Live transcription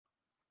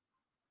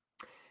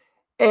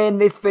In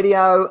this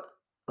video,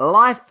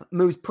 life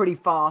moves pretty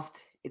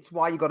fast. It's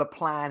why you got a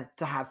plan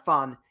to have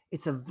fun.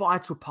 It's a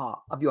vital part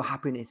of your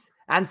happiness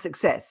and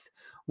success.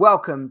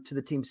 Welcome to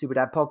the Team Super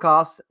Dad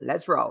podcast.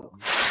 Let's roll.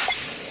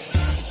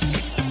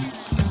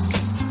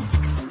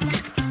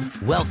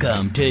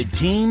 Welcome to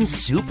Team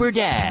Super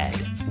Dad.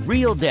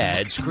 Real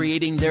dads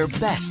creating their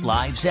best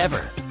lives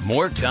ever.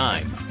 More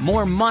time,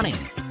 more money,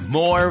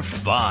 more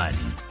fun.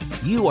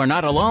 You are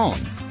not alone.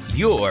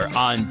 You're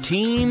on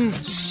Team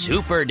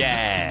Super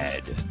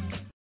Dad.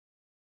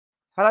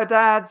 Hello,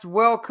 dads.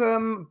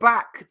 Welcome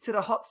back to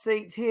the hot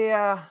seat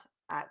here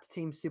at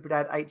Team Super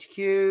Dad HQ.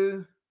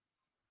 You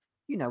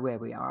know where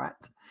we are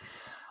at.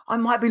 I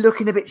might be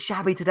looking a bit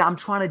shabby today. I'm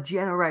trying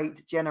to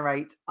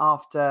generate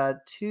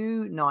after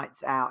 2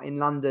 nights out in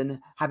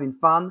London having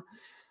fun,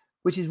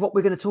 which is what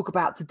we're going to talk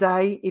about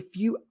today. If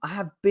you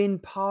have been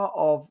part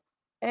of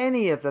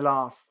any of the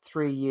last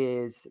 3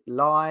 years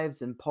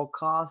lives and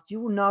podcasts,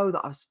 you will know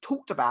that I've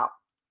talked about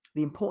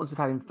the importance of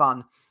having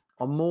fun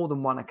on more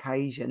than one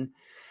occasion.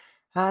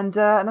 And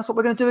that's what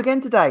we're going to do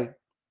again today.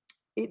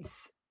 It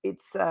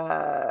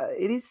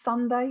is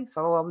Sunday,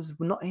 so I was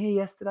not here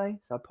yesterday,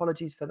 so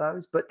apologies for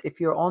those. But if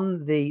you're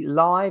on the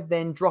live,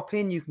 then drop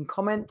in. You can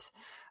comment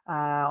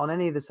on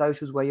any of the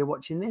socials where you're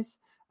watching this,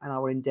 and I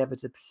will endeavour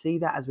to see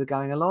that as we're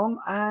going along.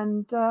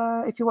 And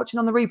if you're watching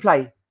on the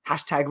replay,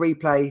 hashtag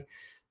replay,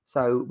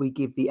 so we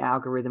give the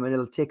algorithm a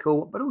little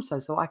tickle, but also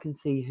so I can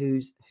see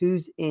who's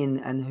in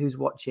and who's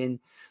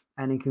watching,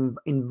 and it can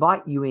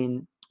invite you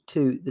in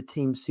to the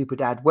Team Super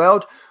Dad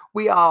world.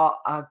 We are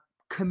a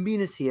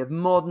community of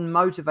modern,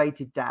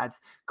 motivated dads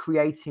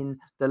creating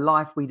the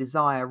life we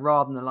desire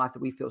rather than the life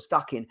that we feel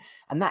stuck in.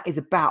 And that is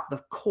about the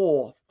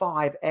core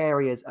 5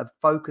 areas of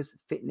focus,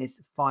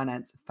 fitness,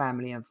 finance,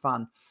 family, and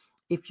fun.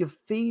 If you're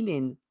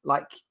feeling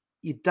like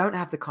you don't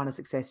have the kind of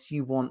success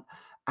you want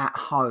at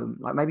home,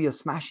 like maybe you're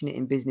smashing it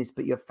in business,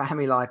 but your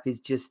family life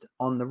is just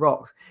on the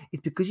rocks,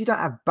 it's because you don't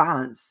have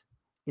balance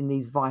in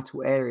these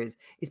vital areas.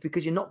 It's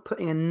because you're not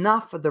putting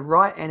enough of the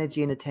right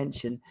energy and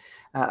attention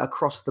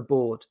across the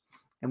board.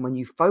 And when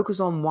you focus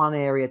on one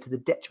area to the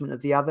detriment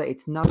of the other,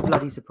 it's no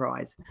bloody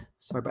surprise.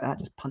 Sorry about that,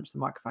 just punched the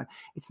microphone.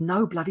 It's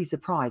no bloody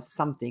surprise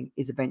something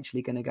is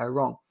eventually going to go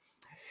wrong.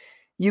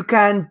 You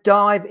can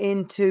dive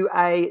into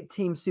a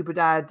Team Super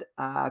Dad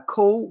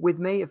call with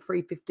me, a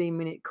free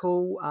 15-minute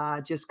call.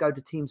 Just go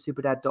to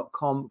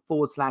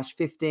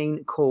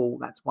teamsuperdad.com/15 call.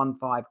 That's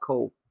 15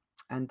 call.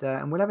 And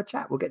we'll have a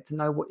chat. We'll get to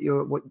know who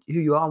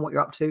you are and what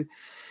you're up to,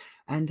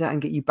 and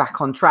get you back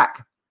on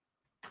track.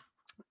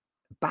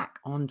 Back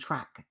on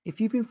track.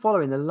 If you've been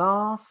following the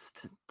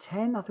last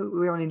 10, I think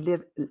we're on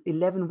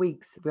 11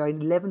 weeks. We are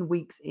 11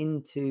 weeks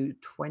into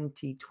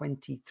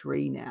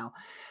 2023 now,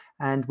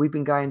 and we've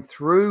been going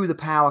through the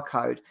power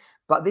code.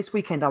 But this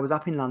weekend I was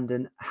up in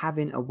London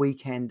having a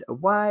weekend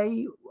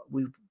away.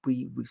 We've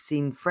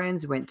seen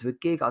friends. We went to a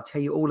gig. I'll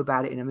tell you all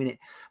about it in a minute.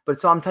 But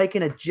so I'm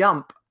taking a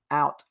jump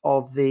out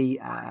of the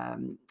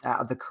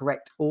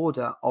correct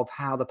order of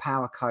how the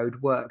power code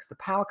works. The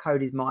power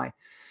code is my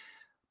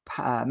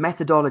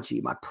methodology,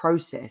 my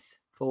process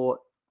for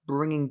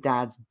bringing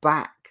dads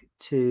back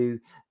to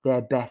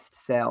their best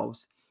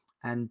selves.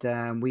 And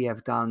we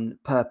have done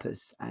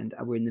purpose, and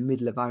we're in the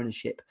middle of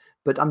ownership.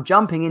 But I'm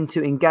jumping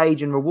into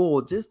engage and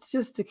reward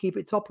just to keep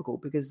it topical,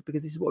 because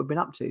this is what we've been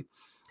up to.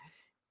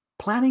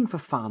 Planning for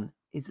fun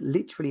is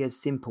literally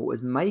as simple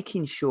as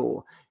making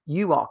sure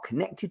you are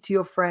connected to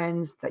your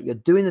friends, that you're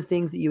doing the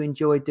things that you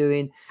enjoy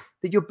doing,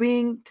 that you're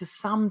being to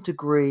some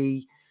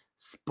degree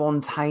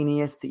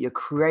spontaneous, that you're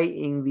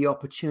creating the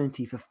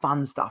opportunity for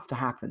fun stuff to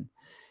happen,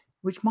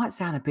 which might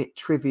sound a bit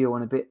trivial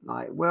and a bit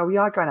like, well, we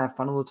are going to have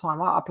fun all the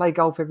time. I play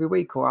golf every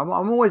week, or I'm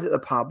always at the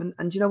pub.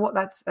 And you know what?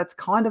 That's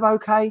kind of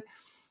okay.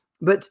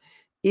 But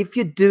if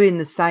you're doing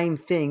the same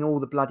thing all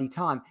the bloody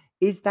time,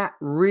 is that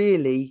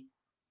really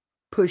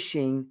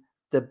pushing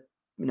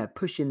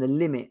the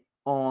limit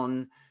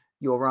on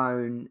your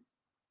own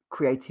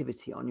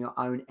creativity, on your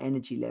own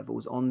energy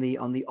levels, on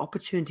the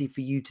opportunity for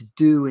you to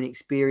do and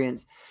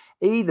experience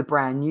either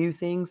brand new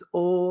things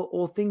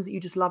or things that you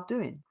just love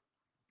doing,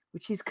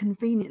 which is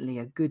conveniently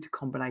a good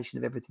combination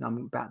of everything I'm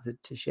about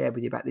to share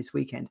with you about this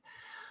weekend.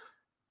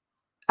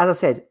 As I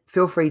said,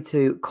 feel free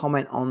to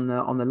comment on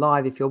the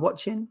live if you're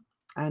watching,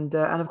 and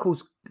of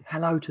course,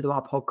 hello to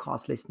our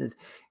podcast listeners.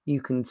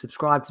 You can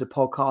subscribe to the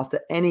podcast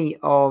at any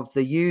of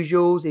the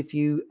usuals. If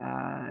you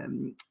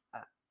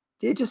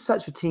just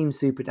search for Team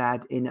Super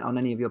Dad on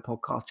any of your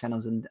podcast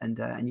channels, and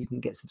you can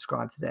get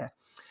subscribed to there.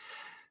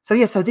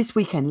 So this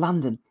weekend,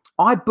 London,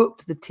 I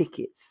booked the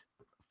tickets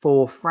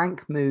for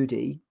Frank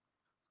Moody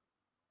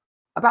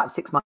about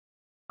 6 months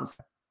ago.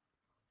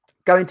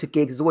 Going to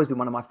gigs has always been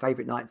one of my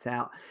favorite nights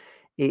out.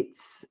 I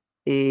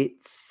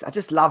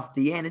just love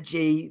the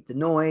energy, the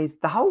noise,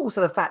 the whole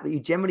sort of fact that you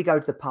generally go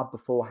to the pub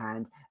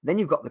beforehand, then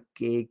you've got the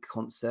gig,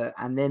 concert,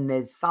 and then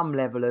there's some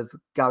level of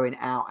going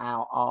out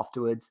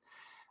afterwards.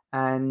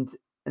 And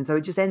so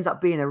it just ends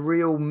up being a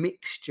real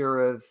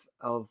mixture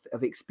of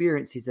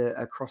experiences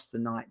across the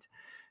night.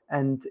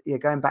 And yeah,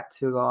 going back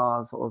to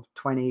our sort of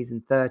 20s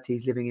and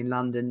 30s living in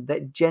London,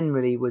 that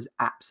generally was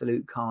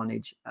absolute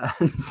carnage.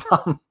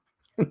 And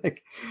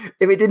if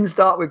it didn't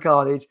start with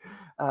carnage,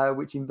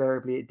 which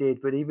invariably it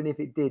did, but even if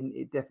it didn't,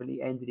 it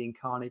definitely ended in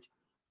carnage.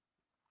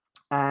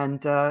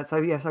 And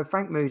so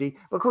Frank Moody.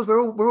 Of course,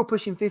 we're all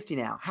pushing 50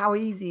 now. How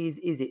easy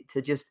is it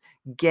to just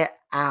get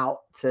out,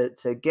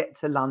 to get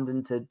to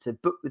London, to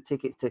book the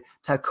tickets,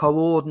 to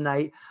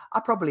coordinate? I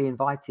probably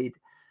invited,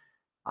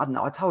 I don't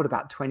know, I told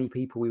about 20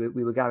 people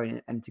we were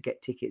going and to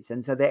get tickets,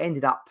 and so there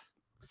ended up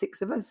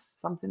 6 of us,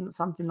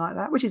 something like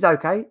that, which is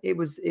okay. It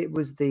was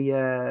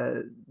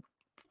the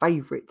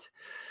favourite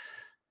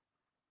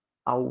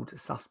old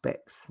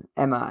suspects: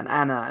 Emma and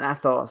Anna and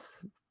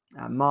Athos,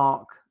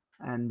 Mark.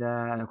 And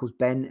of course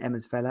Ben,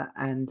 Emma's fella,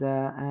 and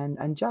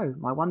Jo,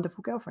 my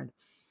wonderful girlfriend.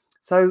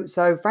 So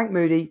Frank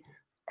Moody,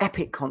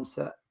 epic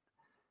concert,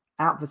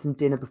 out for some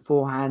dinner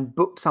beforehand,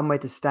 booked somewhere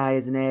to stay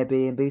as an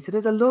Airbnb. So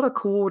there's a lot of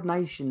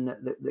coordination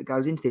that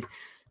goes into this.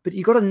 But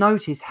you've got to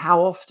notice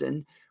how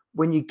often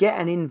when you get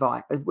an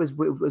invite, as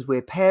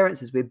we're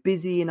parents, as we're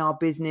busy in our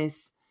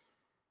business,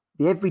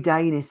 the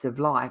everydayness of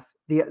life,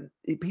 the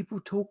people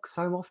talk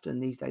so often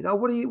these days. Oh,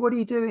 what are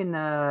you doing?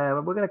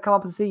 We're going to come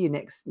up and see you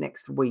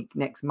next week,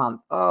 next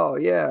month. Oh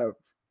yeah,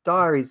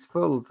 diary's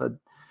full for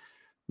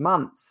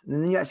months.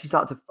 And then you actually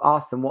start to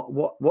ask them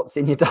what's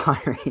in your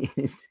diary.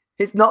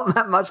 It's not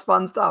that much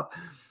fun stuff.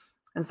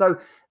 And so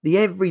the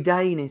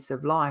everydayness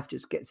of life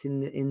just gets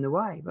in the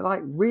way. But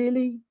like,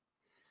 really,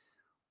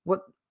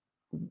 what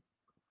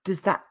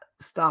does that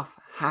stuff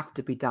have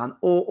to be done?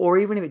 Or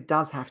even if it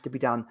does have to be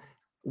done,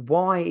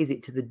 why is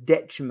it to the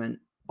detriment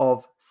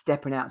of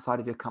stepping outside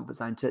of your comfort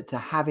zone, to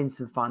having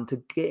some fun, to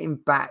getting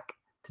back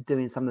to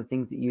doing some of the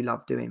things that you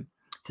love doing,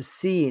 to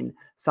seeing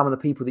some of the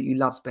people that you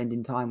love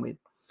spending time with?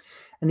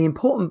 And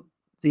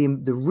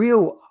the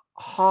real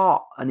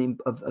heart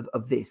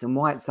of this, and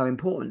why it's so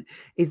important,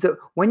 is that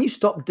when you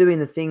stop doing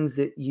the things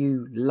that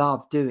you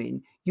love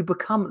doing, you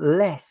become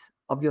less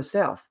of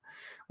yourself.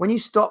 When you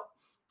stop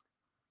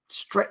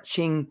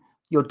stretching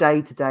your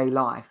day-to-day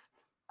life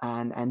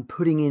and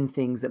putting in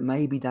things that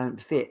maybe don't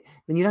fit,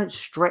 then you don't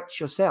stretch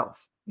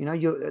yourself. You know,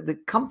 the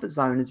comfort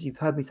zone, as you've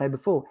heard me say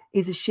before,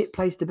 is a shit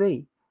place to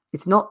be.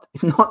 It's not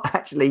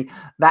actually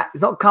that.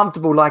 It's not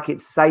comfortable, like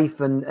it's safe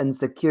and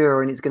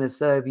secure and it's going to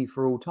serve you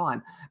for all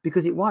time,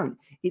 because it won't.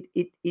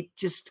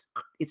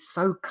 It's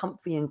so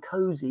comfy and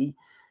cozy,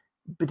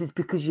 but it's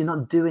because you're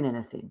not doing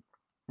anything.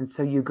 And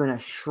so you're going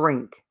to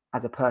shrink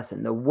as a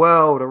person. The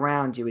world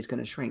around you is going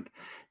to shrink.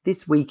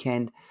 This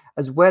weekend,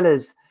 as well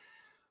as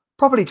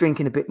probably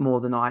drinking a bit more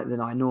than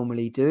I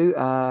normally do.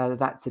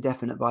 That's a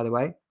definite, by the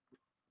way,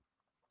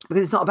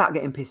 because it's not about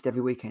getting pissed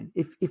every weekend.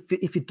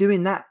 If you're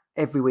doing that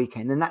every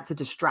weekend, then that's a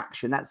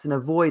distraction. That's an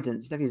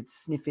avoidance. You know, if you're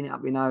sniffing it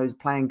up your nose,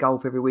 playing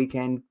golf every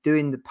weekend,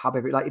 doing the pub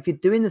if you're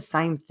doing the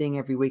same thing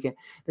every weekend,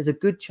 there's a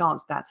good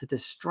chance that's a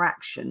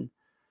distraction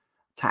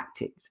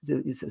tactic.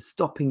 It's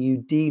stopping you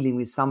dealing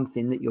with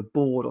something that you're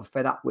bored or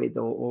fed up with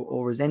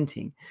or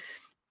resenting.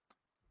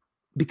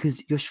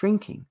 Because you're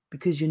shrinking,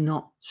 because you're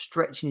not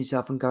stretching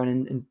yourself and going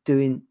and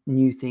doing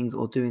new things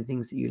or doing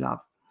things that you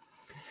love.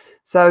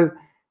 So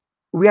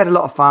we had a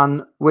lot of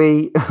fun.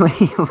 We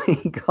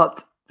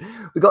got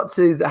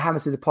to the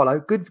Hammersmith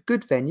Apollo.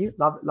 Good venue.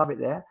 Love it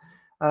there.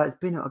 It's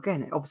been a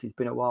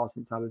while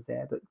since I was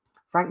there. But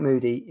Frank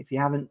Moody, if you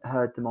haven't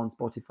heard them on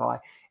Spotify,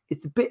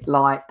 it's a bit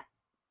like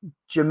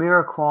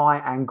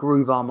Jamiroquai and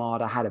Groove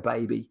Armada had a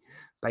baby,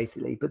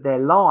 basically. But their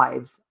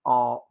lives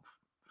are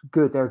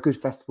good. They're a good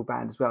festival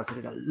band as well, so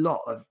there's a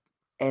lot of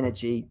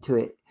energy to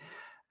it,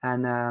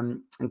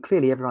 and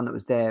clearly everyone that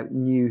was there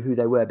knew who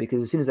they were,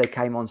 because as soon as they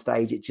came on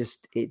stage, it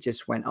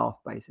just went off,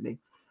 basically.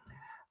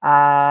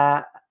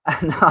 And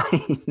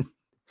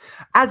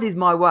as is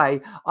my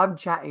way, I'm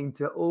chatting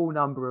to all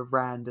number of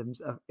randoms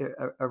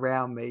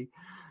around me,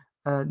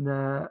 and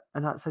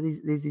so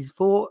there's these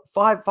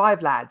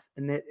five lads,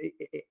 and they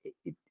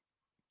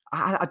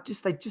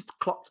just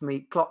clocked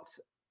me.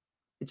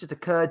 It just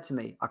occurred to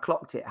me, I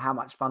clocked it, how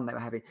much fun they were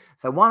having.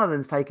 So one of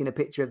them's taking a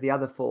picture of the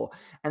other 4,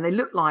 and they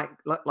look like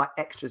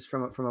extras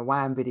from a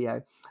Wham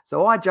video.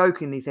 So I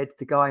jokingly said to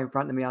the guy in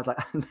front of me, I was like,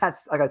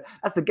 that's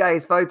the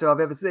gayest photo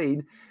I've ever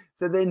seen.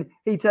 So then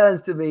he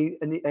turns to me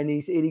and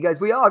he goes,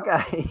 "We are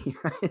gay."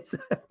 Right?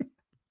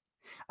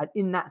 And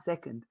in that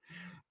second,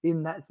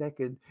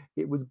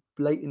 it was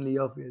blatantly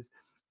obvious.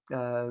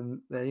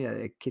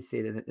 They're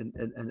kissing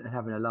and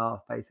having a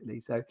laugh, basically.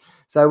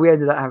 So we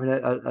ended up having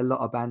a lot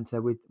of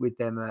banter with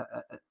them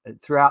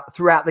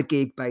throughout the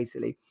gig,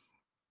 basically.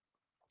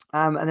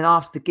 And then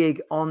after the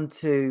gig, on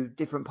to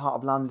different part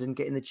of London,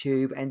 getting the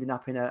tube, ending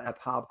up in a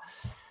pub.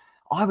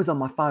 I was on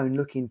my phone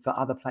looking for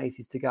other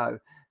places to go,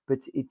 but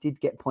it did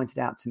get pointed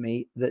out to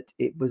me that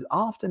it was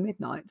after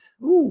midnight.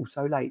 Ooh,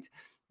 so late.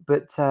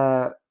 But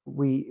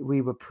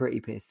we were pretty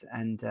pissed,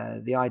 and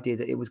the idea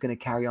that it was going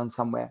to carry on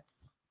somewhere.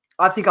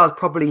 I think I was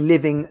probably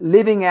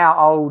living out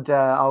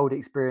old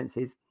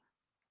experiences.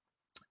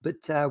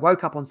 But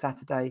woke up on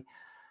Saturday,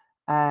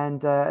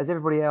 and as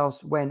everybody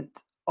else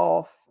went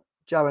off,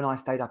 Joe and I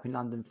stayed up in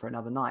London for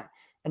another night.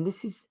 And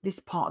this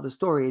part of the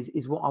story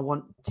is what I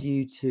want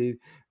you to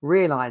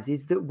realize,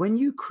 is that when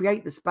you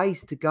create the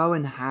space to go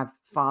and have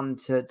fun,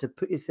 to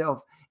put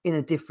yourself in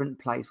a different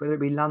place, whether it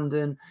be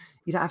London,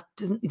 you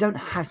don't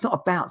have, it's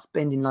not about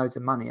spending loads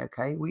of money.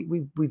 Okay.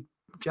 We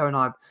Joe and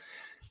I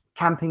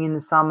camping in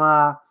the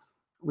summer.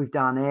 We've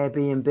done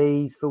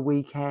Airbnbs for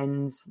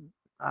weekends,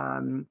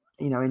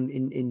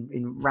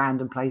 in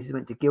random places.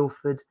 Went to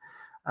Guildford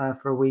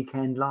for a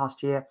weekend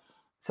last year.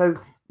 So,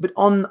 but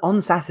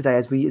on Saturday,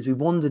 as we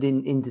wandered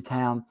into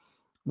town,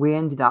 we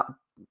ended up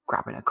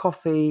grabbing a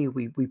coffee.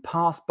 We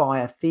passed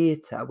by a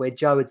theatre where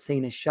Joe had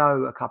seen a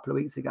show a couple of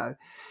weeks ago,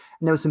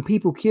 and there were some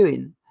people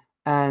queuing,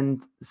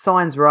 and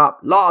signs were up,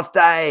 last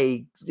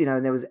day,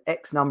 and there was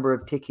X number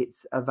of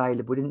tickets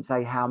available. It didn't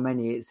say how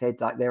many. It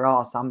said like there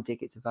are some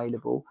tickets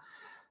available,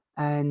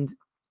 and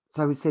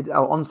so we said,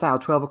 on sale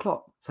 12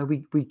 o'clock. So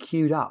we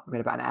queued up. We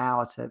had about an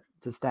hour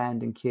to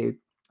stand and queue.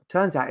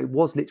 Turns out it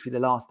was literally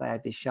the last day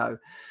of this show.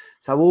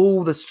 So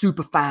all the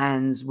super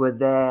fans were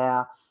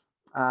there.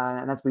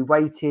 And as we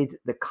waited,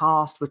 the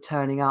cast were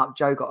turning up.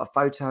 Joe got a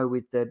photo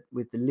with the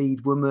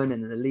lead woman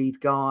and the lead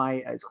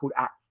guy. It's called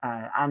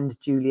And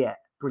Juliet.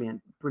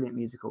 Brilliant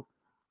musical.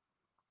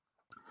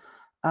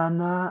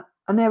 And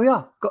there we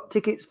are. Got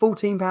tickets,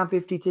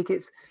 £14.50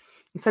 tickets.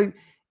 And so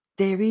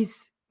there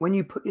is, when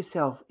you put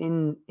yourself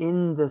in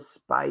the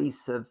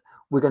space of,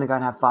 we're going to go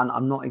and have fun,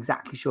 I'm not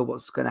exactly sure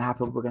what's going to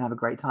happen, we're going to have a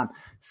great time,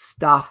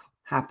 stuff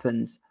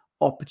happens,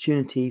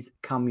 opportunities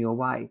come your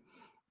way.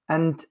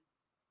 And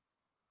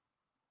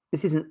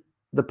this isn't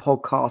the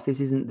podcast, this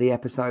isn't the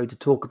episode to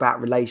talk about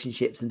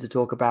relationships and to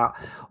talk about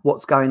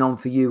what's going on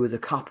for you as a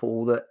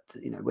couple, that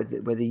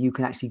whether you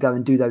can actually go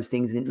and do those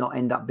things and it not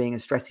end up being a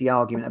stressy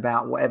argument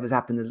about whatever's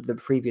happened the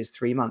previous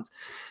 3 months.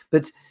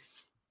 But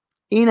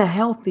in a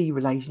healthy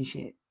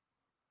relationship,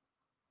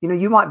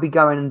 you might be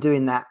going and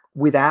doing that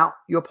without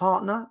your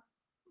partner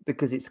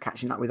because it's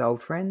catching up with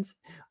old friends,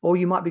 or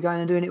you might be going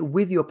and doing it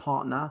with your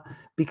partner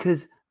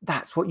because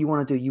that's what you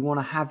want to do. You want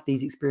to have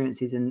these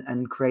experiences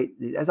and create,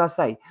 as I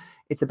say,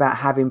 it's about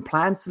having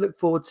plans to look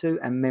forward to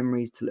and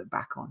memories to look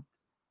back on.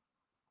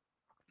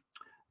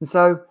 And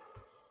so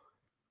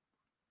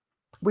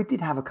we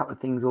did have a couple of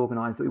things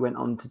organised that we went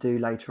on to do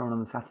later on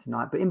the Saturday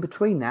night. But in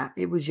between that,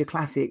 it was your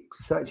classic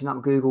searching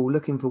up Google,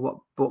 looking for what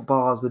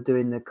bars were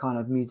doing the kind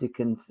of music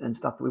and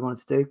stuff that we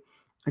wanted to do,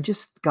 and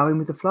just going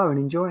with the flow and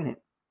enjoying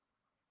it.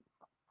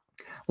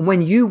 And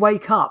when you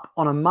wake up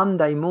on a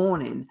Monday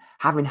morning,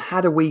 having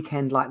had a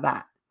weekend like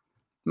that,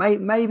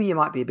 maybe you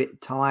might be a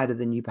bit tireder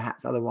than you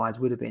perhaps otherwise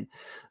would have been.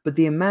 But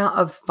the amount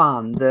of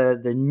fun,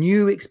 the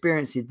new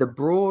experiences, the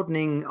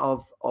broadening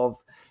of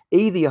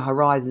either your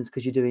horizons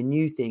because you're doing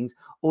new things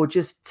or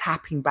just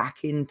tapping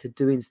back into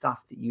doing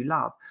stuff that you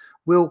love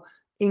will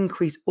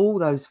increase all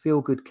those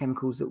feel-good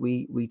chemicals that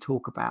we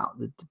talk about,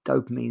 the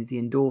dopamines, the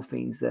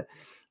endorphins,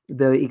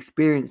 the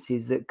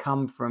experiences that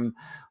come from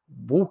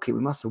walking.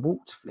 We must have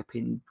walked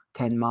flipping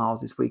 10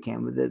 miles this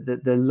weekend with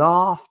the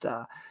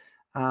laughter,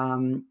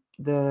 the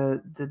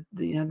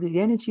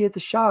energy of the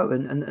show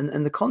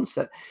and the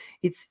concert.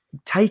 It's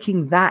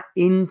taking that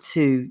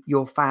into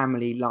your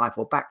family life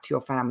or back to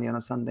your family on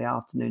a Sunday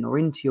afternoon or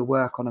into your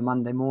work on a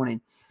Monday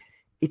morning.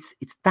 It's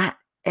that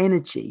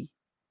energy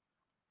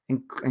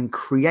and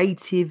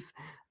creative.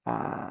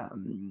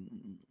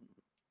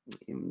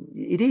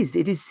 It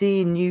is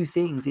seeing new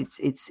things.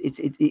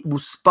 It will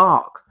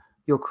spark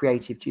your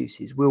creative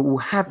juices. Will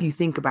have you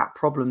think about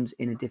problems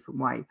in a different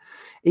way.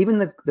 Even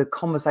the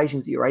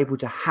conversations that you're able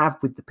to have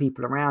with the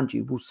people around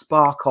you will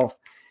spark off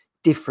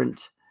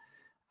different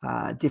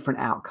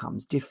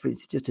outcomes,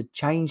 just a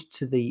change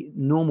to the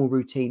normal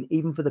routine,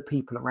 even for the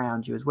people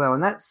around you as well.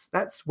 And that's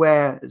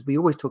where, as we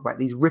always talk about,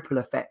 these ripple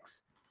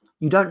effects.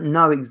 You don't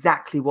know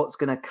exactly what's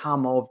going to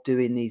come of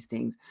doing these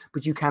things,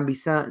 but you can be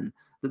certain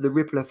that the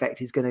ripple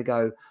effect is going to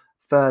go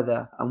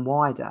further and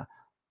wider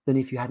than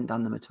if you hadn't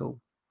done them at all.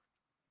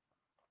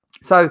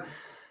 So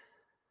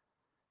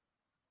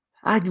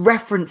I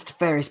referenced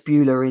Ferris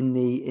Bueller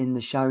in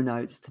the show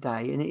notes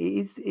today, and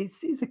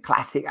it's a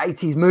classic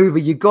 80s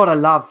movie. You gotta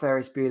love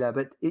Ferris Bueller,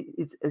 but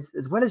it's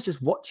as well as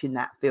just watching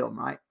that film,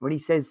 right? When he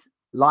says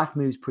life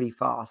moves pretty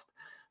fast,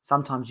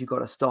 sometimes you got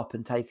to stop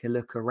and take a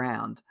look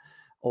around,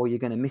 or you're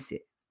going to miss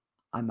it.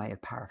 I may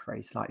have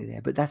paraphrased slightly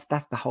there, but that's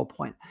the whole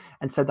point.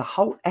 And so the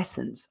whole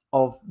essence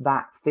of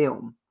that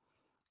film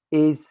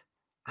is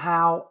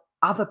how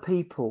other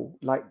people,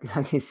 like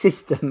his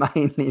sister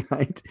mainly,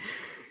 right?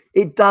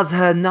 It does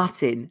her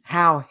nutting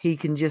how he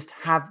can just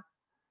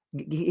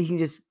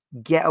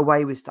get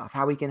away with stuff,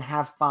 how he can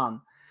have fun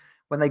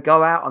when they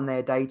go out on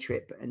their day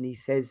trip. And he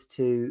says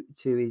to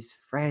his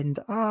friend,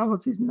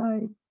 what's his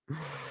name?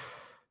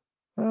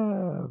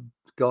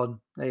 Gone.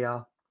 There you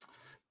are.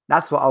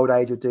 That's what old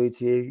age will do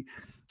to you.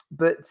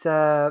 But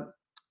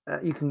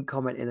you can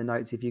comment in the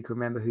notes if you can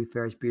remember who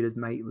Ferris Bueller's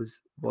mate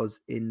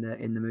was in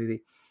the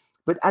movie.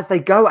 But as they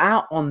go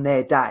out on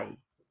their day,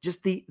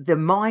 just the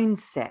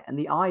mindset and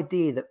the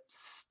idea that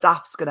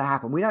stuff's going to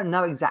happen. We don't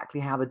know exactly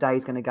how the day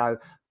is going to go,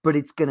 but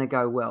it's going to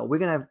go well. We're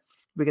going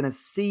We're going to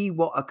see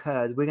what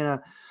occurred. We're going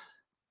to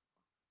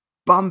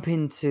bump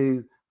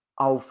into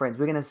old friends.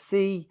 We're going to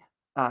see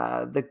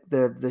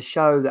the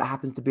show that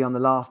happens to be on the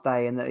last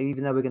day, and that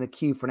even though we're going to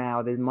queue for an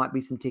hour, there might be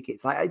some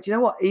tickets. Like, do you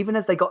know what? Even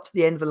as they got to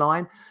the end of the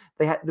line,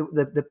 they had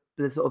the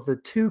sort of the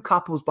two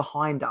couples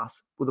behind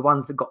us were the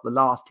ones that got the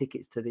last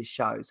tickets to this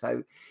show.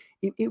 So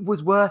it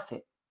was worth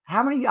it.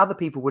 How many other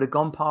people would have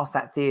gone past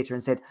that theater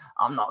and said,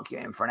 I'm not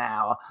queuing for an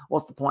hour.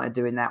 What's the point of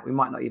doing that? We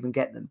might not even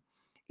get them.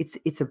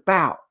 It's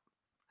about,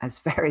 as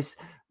Ferris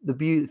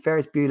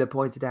Bueller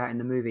pointed out in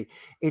the movie,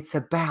 it's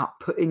about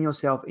putting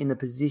yourself in the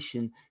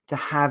position to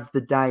have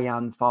the day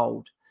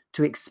unfold,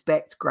 to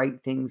expect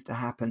great things to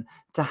happen,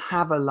 to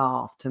have a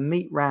laugh, to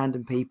meet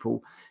random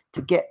people,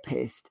 to get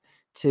pissed,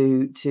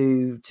 to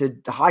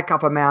hike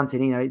up a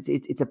mountain. You know,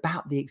 it's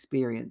about the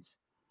experience,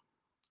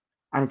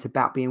 and it's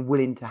about being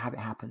willing to have it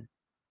happen.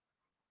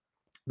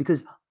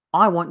 Because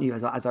I want you,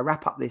 as I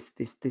wrap up this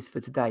for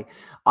today,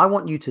 I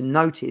want you to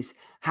notice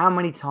how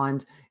many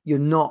times you're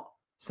not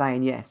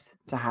saying yes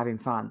to having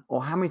fun,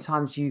 or how many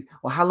times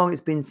or how long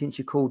it's been since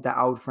you called that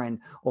old friend,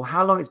 or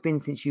how long it's been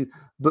since you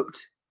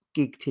booked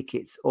gig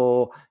tickets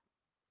or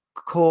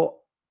caught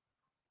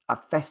a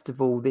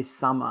festival this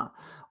summer,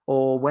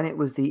 or when it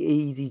was the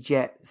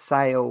EasyJet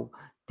sale,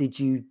 did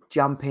you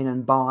jump in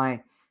and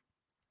buy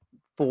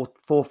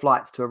four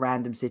flights to a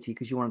random city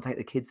because you want to take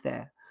the kids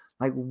there?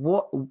 Like,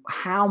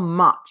 how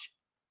much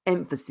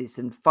emphasis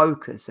and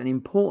focus and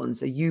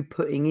importance are you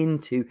putting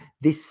into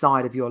this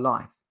side of your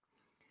life?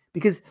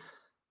 Because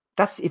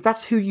if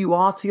that's who you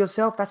are to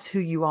yourself, that's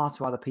who you are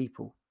to other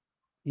people.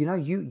 You know,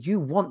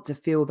 you want to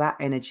feel that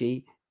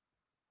energy.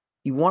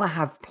 You want to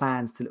have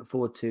plans to look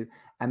forward to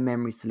and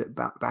memories to look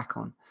back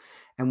on.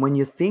 And when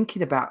you're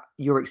thinking about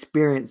your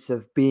experience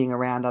of being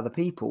around other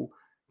people,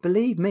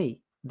 believe me,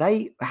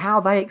 how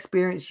they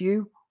experience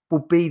you will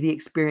be the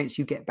experience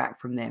you get back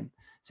from them.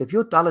 So if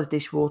you're dull as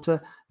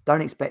dishwater,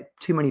 don't expect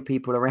too many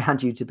people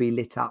around you to be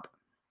lit up.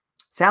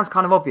 Sounds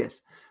kind of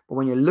obvious, but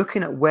when you're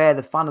looking at where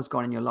the fun has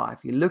gone in your life,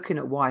 you're looking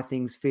at why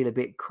things feel a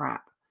bit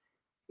crap,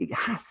 it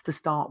has to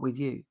start with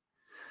you.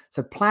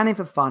 So planning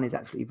for fun is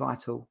absolutely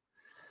vital.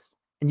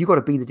 And you've got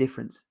to be the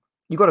difference.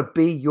 You've got to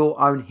be your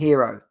own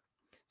hero.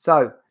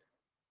 So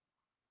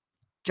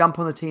jump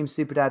on the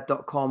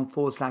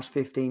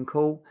teamsuperdad.com/15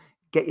 call.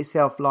 Get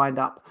yourself lined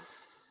up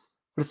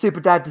with a Super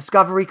Dad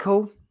Discovery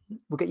call.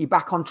 We'll get you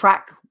back on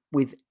track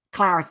with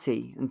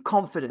clarity and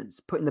confidence,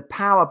 putting the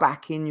power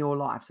back in your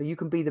life so you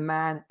can be the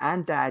man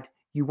and dad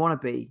you want to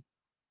be,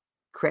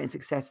 creating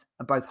success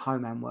at both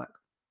home and work.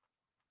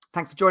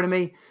 Thanks for joining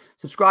me.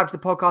 Subscribe to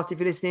the podcast if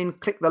you're listening.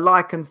 Click the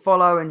like and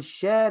follow, and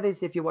share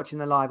this if you're watching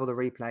the live or the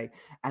replay.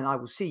 And I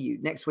will see you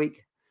next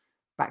week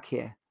back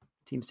here.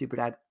 Team Super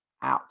Dad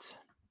out.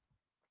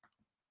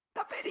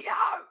 The video.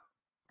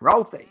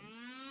 Roll theme.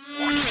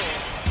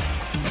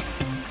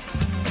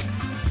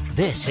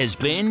 This has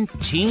been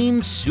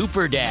Team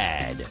Super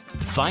Dad.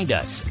 Find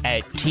us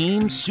at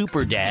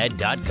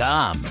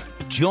teamsuperdad.com.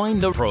 Join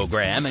the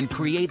program and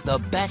create the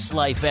best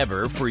life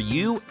ever for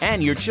you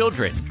and your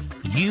children.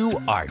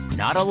 You are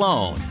not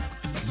alone.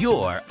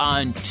 You're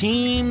on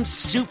Team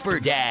Super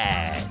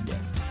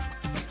Dad.